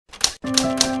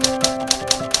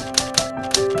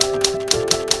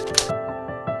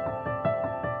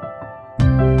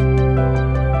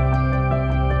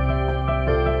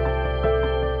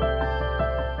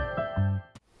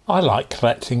I like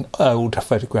collecting old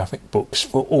photographic books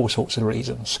for all sorts of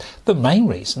reasons. The main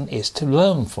reason is to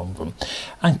learn from them,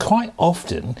 and quite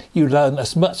often you learn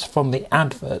as much from the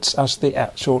adverts as the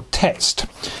actual text,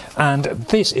 and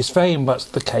this is very much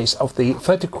the case of the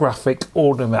photographic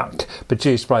almanac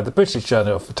produced by the British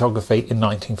Journal of Photography in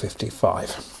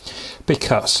 1955,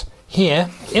 because here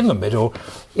in the middle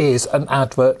is an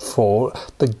advert for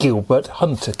the Gilbert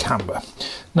Hunter camera.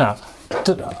 Now,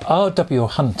 R.W.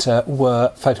 Hunter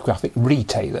were photographic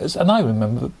retailers, and I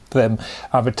remember them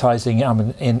advertising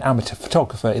in Amateur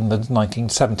Photographer in the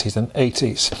 1970s and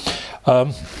 80s.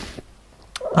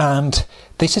 And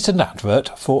this is an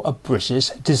advert for a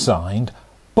British designed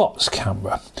box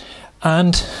camera.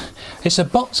 And it's a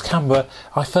box camera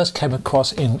I first came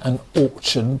across in an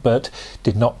auction but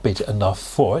did not bid enough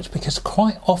for it, because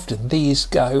quite often these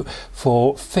go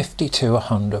for £50 to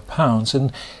 £100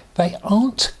 and they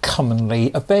aren't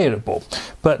commonly available.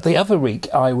 But the other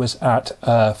week I was at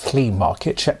a flea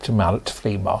market, Shepton Mallet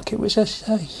Flea Market, which is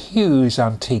a huge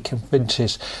antique and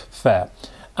vintage fair.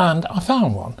 And I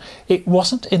found one. It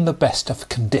wasn't in the best of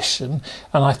condition,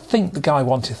 and I think the guy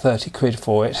wanted 30 quid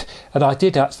for it, and I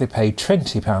did actually pay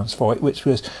 £20 for it, which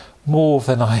was more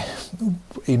than I,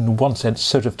 in one sense,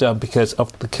 should have done because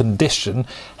of the condition.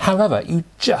 However, you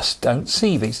just don't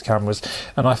see these cameras,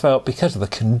 and I felt because of the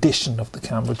condition of the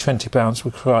camera, £20 were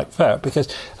quite fair, because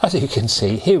as you can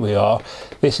see, here we are.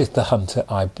 This is the Hunter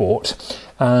I bought,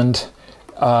 and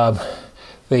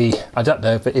I don't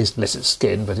know if it is lizard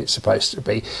skin, but it's supposed to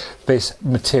be. This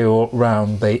material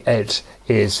round the edge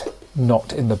is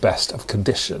not in the best of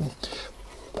condition.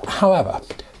 However,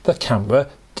 the camera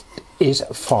is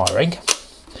firing,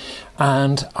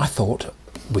 and I thought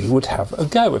we would have a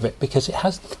go with it because it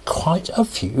has quite a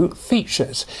few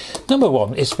features. Number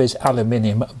one is this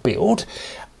aluminium build.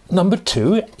 Number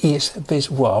two is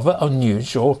this rather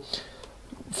unusual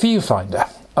viewfinder.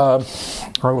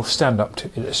 I will stand up to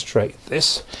illustrate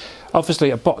this. Obviously,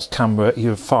 a box camera,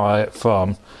 you fire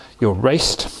from your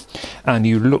wrist and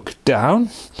you look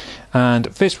down, and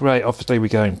this way obviously we're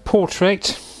going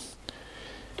portrait,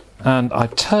 and I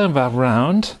turn that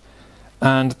round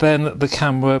and then the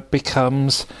camera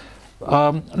becomes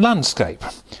landscape,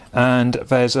 and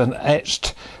there's an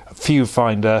etched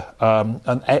viewfinder,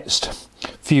 an etched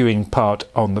viewing part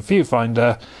on the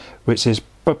viewfinder, which is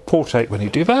portrait when you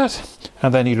do that,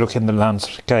 and then you look in the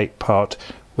landscape part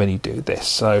when you do this.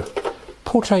 So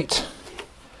portrait,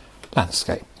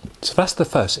 landscape. So that's the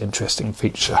first interesting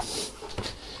feature.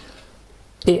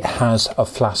 It has a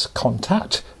flash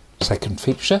contact, second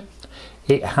feature.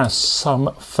 It has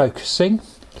some focusing,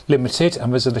 limited,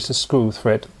 and there's a little screw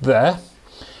thread there.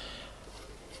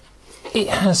 It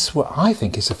has what I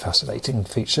think is a fascinating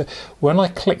feature. When I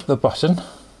click the button,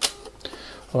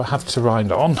 I have to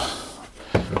wind on,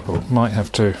 or might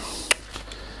have to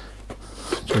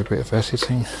do a bit of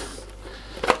editing.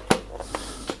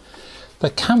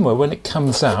 The camera, when it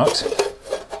comes out,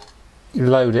 you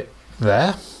load it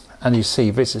there, and you see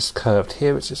this is curved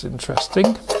here, which is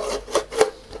interesting.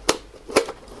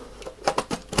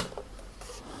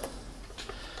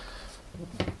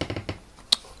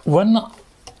 When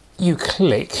you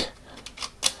click,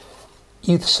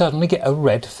 you suddenly get a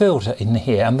red filter in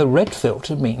here, and the red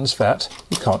filter means that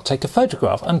you can't take a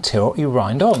photograph until you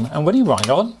wind on, and when you wind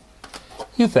on,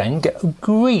 you then get a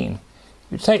green.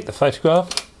 You take the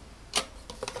photograph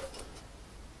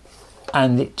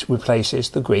and it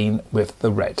replaces the green with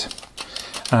the red,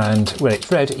 and when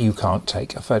it's red you can't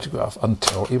take a photograph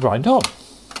until you wind on.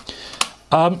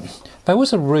 There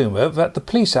was a rumour that the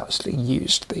police actually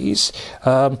used these.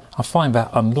 I find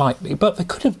that unlikely, but they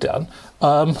could have done.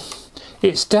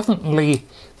 It's definitely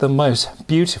the most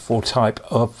beautiful type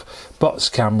of box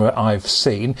camera I've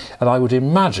seen, and I would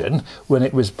imagine when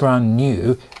it was brand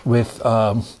new with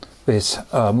this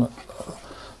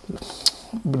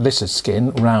lizard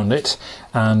skin around it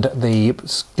and the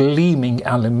gleaming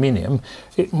aluminium,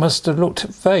 it must have looked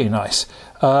very nice.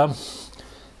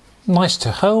 Nice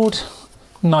to hold,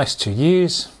 nice to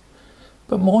use,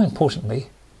 but more importantly,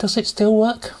 does it still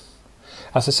work?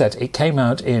 As I said, it came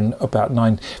out in about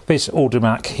this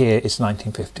Aldermac here is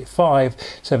 1955,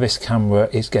 so this camera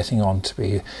is getting on to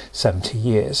be 70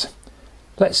 years.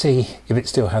 Let's see if it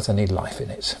still has any life in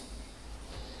it.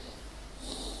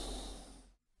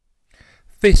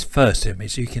 This first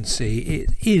image, you can see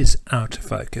it is out of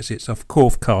focus. It's of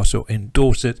Corfe Castle in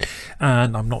Dorset,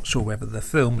 and I'm not sure whether the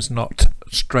film's not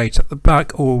straight at the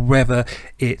back or whether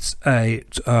it's a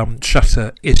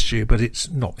shutter issue, but it's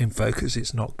not in focus.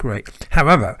 It's not great.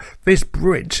 However, this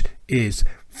bridge is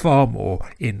far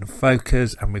more in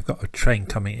focus, and we've got a train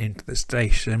coming into the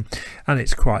station, and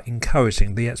it's quite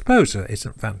encouraging. The exposure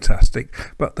isn't fantastic,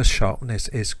 but the sharpness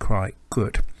is quite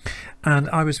good. And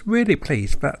I was really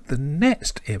pleased that the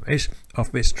next image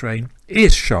of this train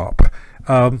is sharp.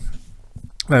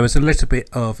 There was a little bit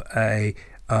of a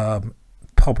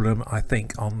problem, I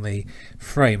think, on the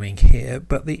framing here,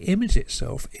 but the image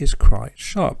itself is quite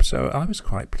sharp, so I was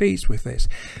quite pleased with this.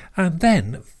 And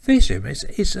then this image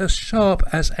is as sharp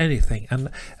as anything and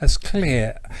as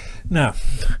clear. Now,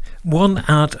 1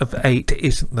 out of 8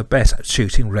 isn't the best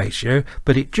shooting ratio,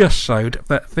 but it just showed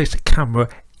that this camera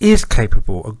is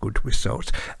capable of good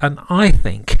results, and I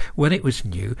think when it was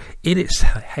new in its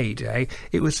heyday,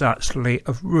 it was actually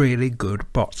a really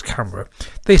good box camera.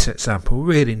 This example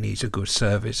really needs a good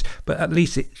service, but at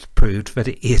least it's proved that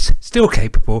it is still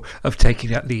capable of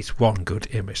taking at least one good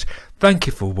image. Thank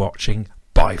you for watching.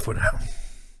 Bye for now.